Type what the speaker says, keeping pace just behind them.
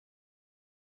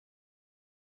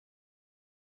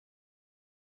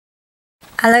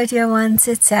Hello dear ones,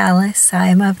 it's Alice. I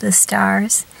am of the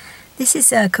stars. This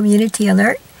is a community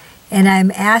alert and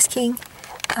I'm asking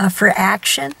for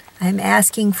action. I'm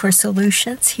asking for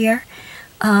solutions here.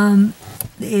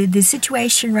 The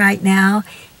situation right now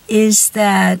is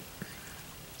that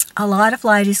a lot of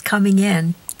light is coming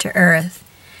in to Earth.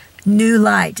 New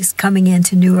light is coming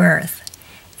into New Earth.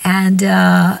 And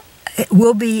it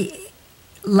will be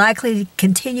likely to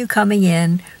continue coming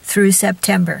in through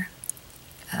September.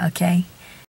 Okay?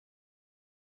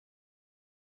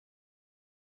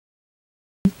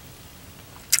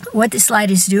 What this light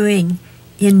is doing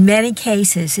in many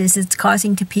cases is it's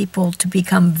causing people to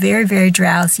become very, very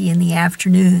drowsy in the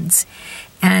afternoons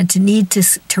and to need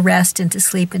to rest and to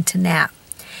sleep and to nap.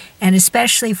 And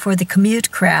especially for the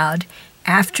commute crowd,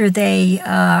 after they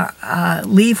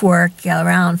leave work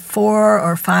around 4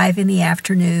 or 5 in the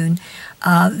afternoon,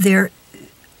 they're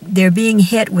being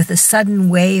hit with a sudden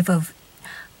wave of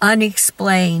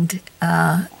unexplained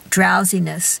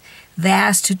drowsiness,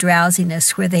 vast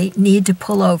drowsiness, where they need to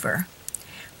pull over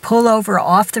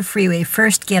off the freeway.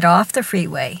 First, get off the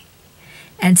freeway,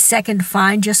 and second,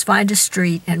 just find a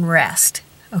street and rest.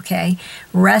 Okay,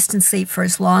 rest and sleep for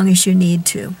as long as you need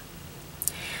to.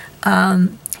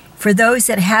 For those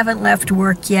that haven't left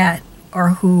work yet, or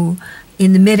who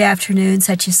in the mid-afternoon,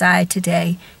 such as I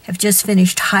today, have just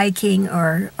finished hiking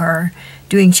or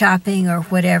doing shopping or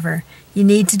whatever, you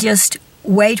need to just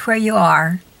wait where you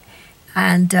are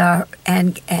and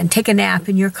take a nap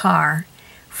in your car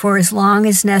for as long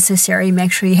as necessary.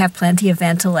 Make sure you have plenty of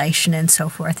ventilation and so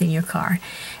forth in your car,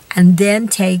 and then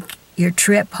take your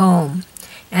trip home.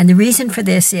 And the reason for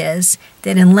this is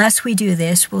that unless we do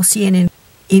this, we'll see an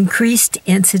increased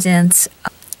incidence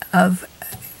of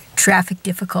traffic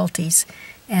difficulties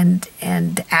and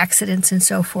accidents and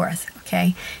so forth.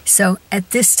 Okay, so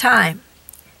at this time,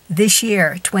 this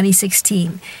year,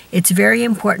 2016, it's very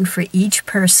important for each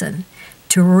person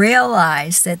to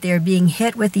realize that they're being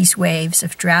hit with these waves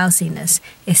of drowsiness,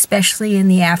 especially in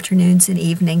the afternoons and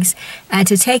evenings, and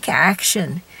to take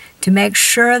action to make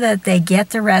sure that they get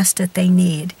the rest that they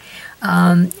need,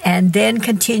 and then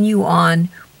continue on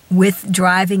with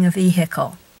driving a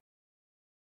vehicle.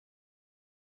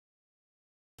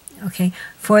 Okay,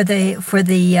 for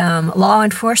the law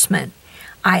enforcement,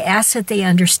 I ask that they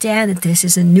understand that this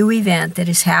is a new event that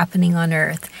is happening on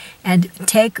Earth and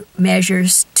take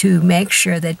measures to make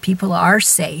sure that people are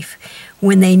safe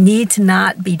when they need to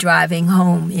not be driving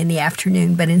home in the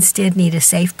afternoon, but instead need a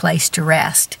safe place to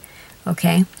rest.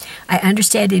 Okay? I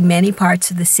understand in many parts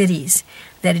of the cities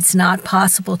that it's not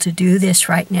possible to do this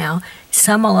right now.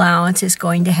 Some allowance is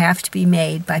going to have to be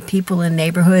made by people in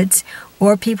neighborhoods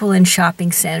or people in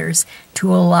shopping centers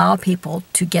to allow people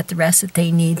to get the rest that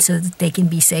they need so that they can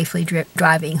be safely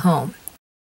driving home.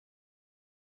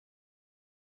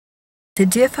 The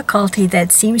difficulty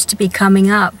that seems to be coming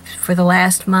up for the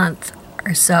last month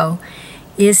or so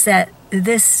is that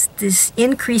this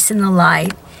increase in the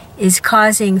light is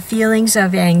causing feelings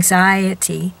of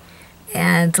anxiety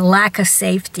and lack of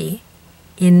safety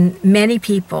in many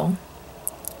people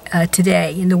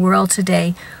today, in the world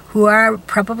today, who are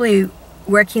probably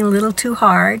working a little too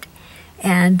hard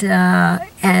and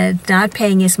not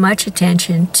paying as much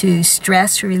attention to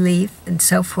stress relief and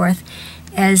so forth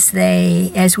as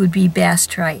would be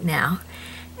best right now.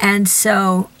 And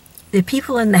so the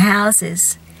people in the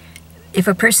houses, if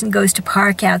a person goes to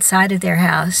park outside of their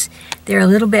house, they're a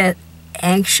little bit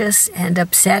anxious and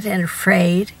upset and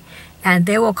afraid, and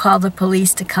they will call the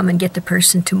police to come and get the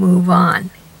person to move on.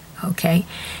 Okay,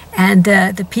 and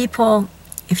the people,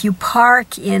 if you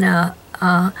park in a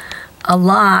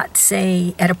lot,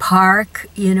 say at a park,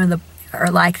 or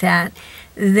like that,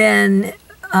 then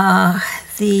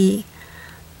the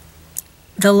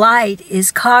light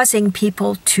is causing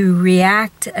people to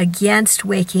react against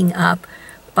waking up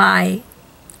by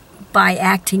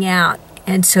acting out,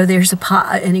 and so there's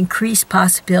an increased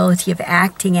possibility of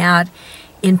acting out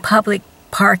in public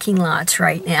parking lots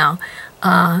right now,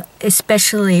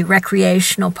 especially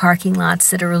recreational parking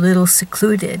lots that are a little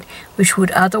secluded, which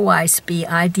would otherwise be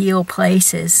ideal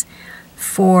places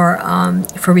for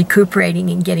recuperating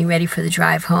and getting ready for the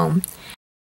drive home.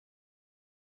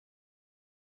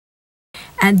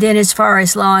 And then as far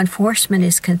as law enforcement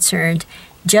is concerned,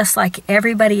 just like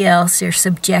everybody else, they're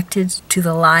subjected to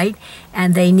the light,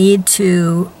 and they need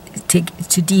to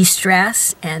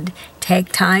de-stress and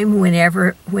take time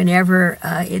whenever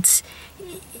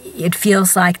it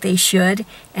feels like they should.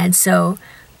 And so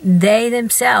they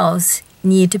themselves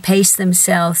need to pace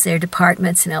themselves, their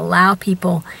departments, and allow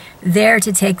people there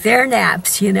to take their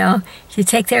naps, to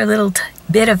take their little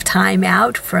bit of time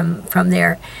out from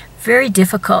their very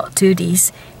difficult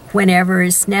duties whenever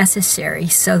is necessary,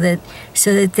 so that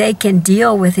they can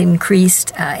deal with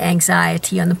increased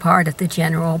anxiety on the part of the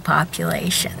general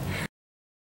population.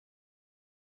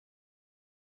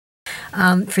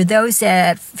 For those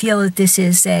that feel that this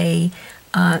is an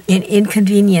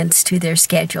inconvenience to their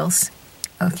schedules,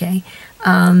 okay,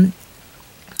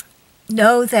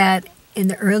 know that in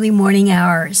the early morning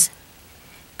hours,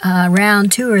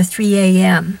 around 2 or 3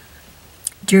 a.m.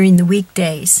 during the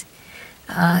weekdays,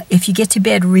 if you get to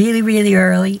bed really, really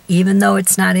early, even though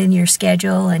it's not in your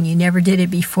schedule and you never did it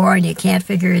before and you can't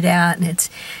figure it out, and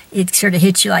it sort of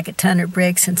hits you like a ton of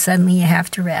bricks and suddenly you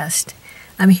have to rest.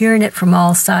 I'm hearing it from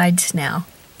all sides now.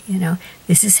 You know,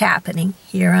 this is happening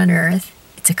here on Earth.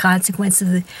 It's a consequence of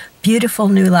the beautiful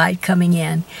new light coming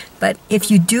in. But if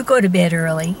you do go to bed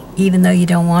early, even though you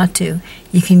don't want to,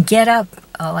 you can get up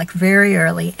like very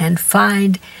early and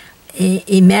find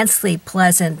immensely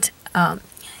pleasant,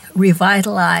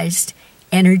 revitalized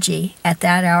energy at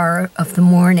that hour of the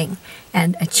morning,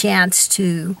 and a chance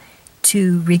to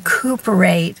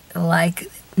recuperate, like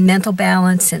mental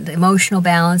balance and emotional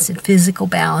balance and physical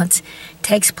balance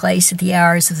takes place at the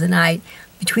hours of the night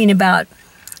between about,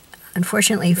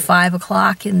 unfortunately, 5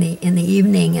 o'clock in the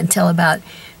evening until about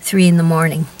 3 in the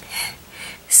morning.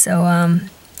 So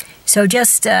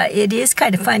just it is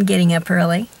kind of fun getting up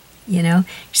early, you know.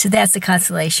 So that's the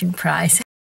consolation prize.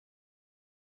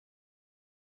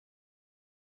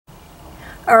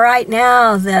 All right,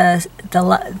 now the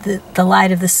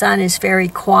light of the sun is very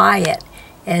quiet,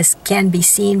 as can be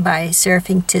seen by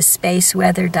surfing to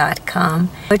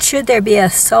spaceweather.com. But should there be a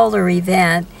solar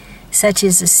event, such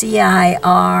as a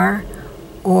CIR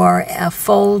or a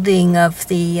folding of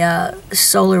the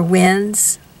solar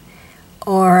winds,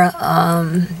 or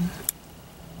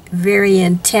very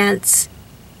intense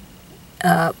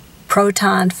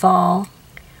proton fall,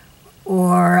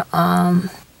 or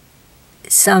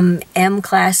some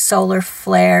M-class solar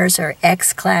flares or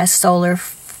X-class solar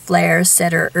flares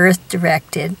that are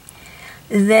Earth-directed,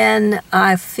 then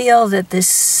I feel that this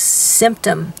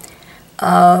symptom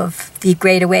of the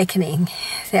Great Awakening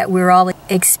that we're all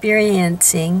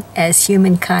experiencing as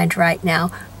humankind right now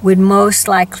would most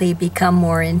likely become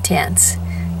more intense.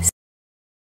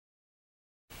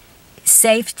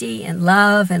 Safety and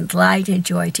love and light and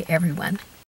joy to everyone.